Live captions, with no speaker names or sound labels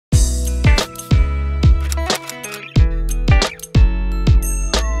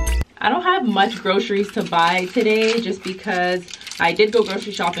have much groceries to buy today just because I did go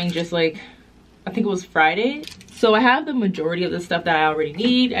grocery shopping just like, I think it was Friday. So I have the majority of the stuff that I already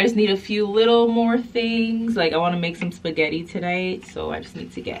need. I just need a few little more things. Like I want to make some spaghetti tonight. So I just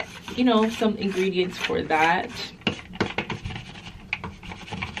need to get, you know, some ingredients for that.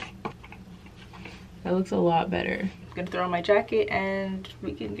 That looks a lot better. I'm gonna throw on my jacket and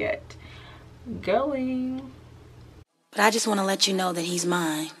we can get going. But I just want to let you know that he's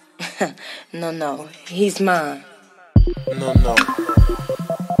mine. No, he's mine. No.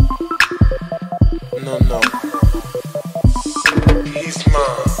 He's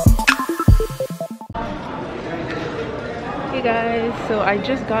mine. Hey guys, so I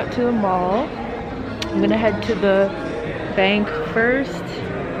just got to the mall. I'm gonna head to the bank first,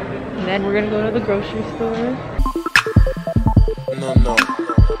 and then we're gonna go to the grocery store. No.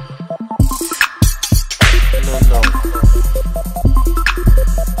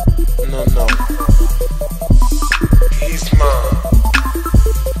 He's mine.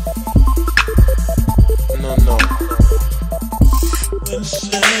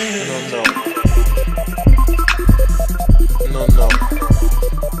 No.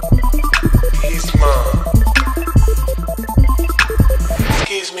 He's mine.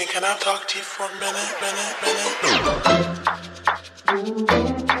 Excuse me, can I talk to you for a minute?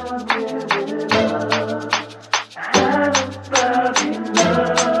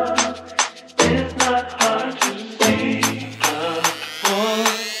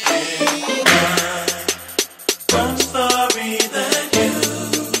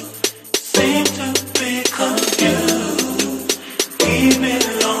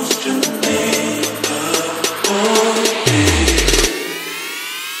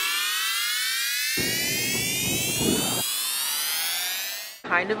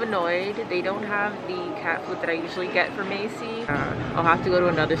 Kind of annoyed they don't have the cat food that I usually get for Macy. I'll have to go to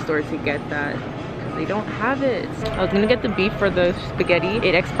another store to get that because they don't have it. I was gonna get the beef for the spaghetti.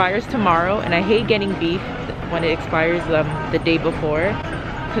 It expires tomorrow and I hate getting beef when it expires the day before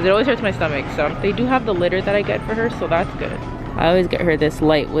because it always hurts my stomach. So they do have the litter that I get for her, so that's good. I always get her this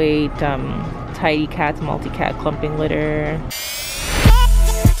lightweight Tidy Cats multi-cat clumping litter.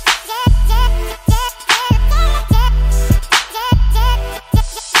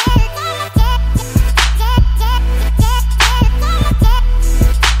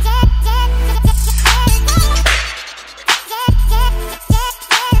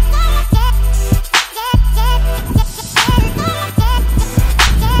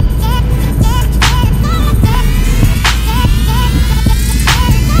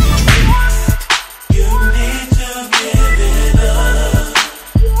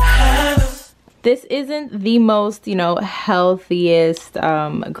 This isn't the most, you know, healthiest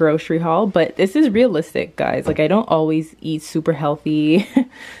grocery haul, but this is realistic, guys. Like, I don't always eat super healthy.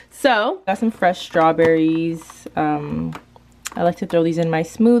 So, got some fresh strawberries. I like to throw these in my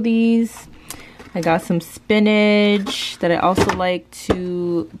smoothies. I got some spinach that I also like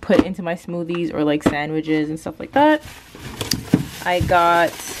to put into my smoothies or like sandwiches and stuff like that. I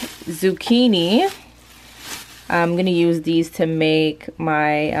got zucchini. I'm gonna use these to make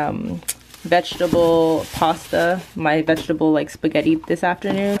my vegetable pasta, my vegetable like spaghetti this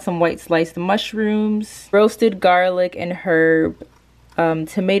afternoon. Some white sliced mushrooms, roasted garlic and herb,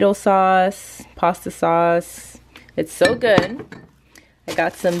 tomato sauce, pasta sauce. It's so good. I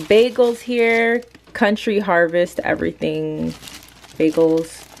got some bagels here, Country Harvest everything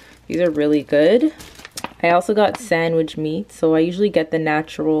bagels. These are really good. I also got sandwich meat, so I usually get the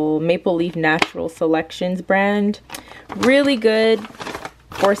natural Maple Leaf Natural Selections brand. Really good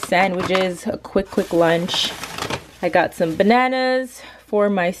for sandwiches, a quick lunch. I got some bananas for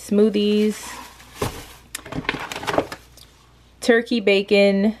my smoothies. Turkey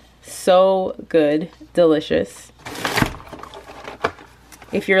bacon, so good, delicious.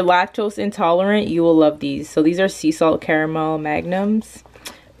 If you're lactose intolerant, you will love these. So these are sea salt caramel magnums.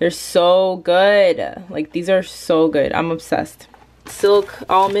 They're so good. Like, these are so good. I'm obsessed. Silk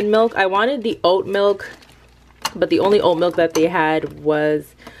almond milk. I wanted the oat milk, but the only oat milk that they had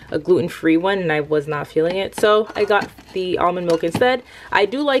was a gluten-free one and I was not feeling it, so I got the almond milk instead. I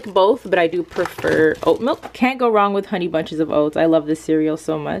do like both, but I do prefer oat milk. Can't go wrong with Honey Bunches of Oats. I love this cereal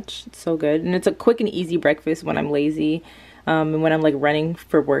so much. It's so good, and it's a quick and easy breakfast when I'm lazy and when I'm like running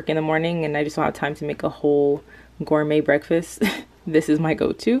for work in the morning and I just don't have time to make a whole gourmet breakfast. This is my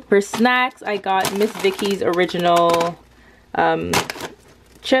go-to. For snacks, I got Miss Vicky's original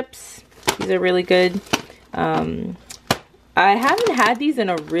chips. These are really good. I haven't had these in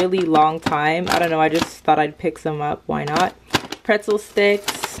a really long time. I don't know, I just thought I'd pick some up. Why not? Pretzel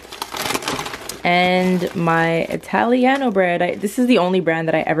sticks and my Italiano bread. This is the only brand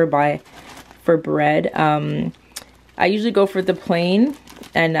that I ever buy for bread. I usually go for the plain,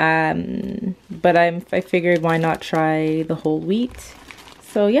 and but I figured why not try the whole wheat.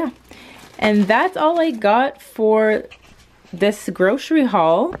 So yeah, and that's all I got for this grocery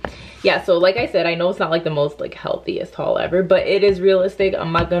haul. Yeah, so like I said, I know it's not like the most like healthiest haul ever, but it is realistic.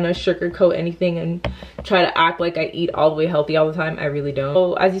 I'm not gonna sugarcoat anything and try to act like I eat all the way healthy all the time. I really don't.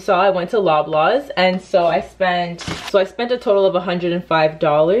 So as you saw, I went to Loblaws, and so I spent a total of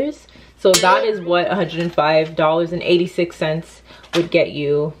 $105. So that is what $105.86 would get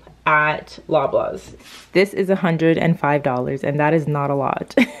you at Loblaws. This is $105, and that is not a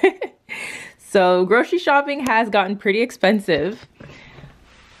lot. So grocery shopping has gotten pretty expensive,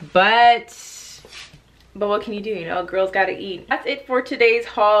 but what can you do? You know, girls gotta eat. That's it for today's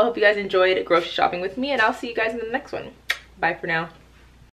haul. Hope you guys enjoyed grocery shopping with me, and I'll see you guys in the next one. Bye for now.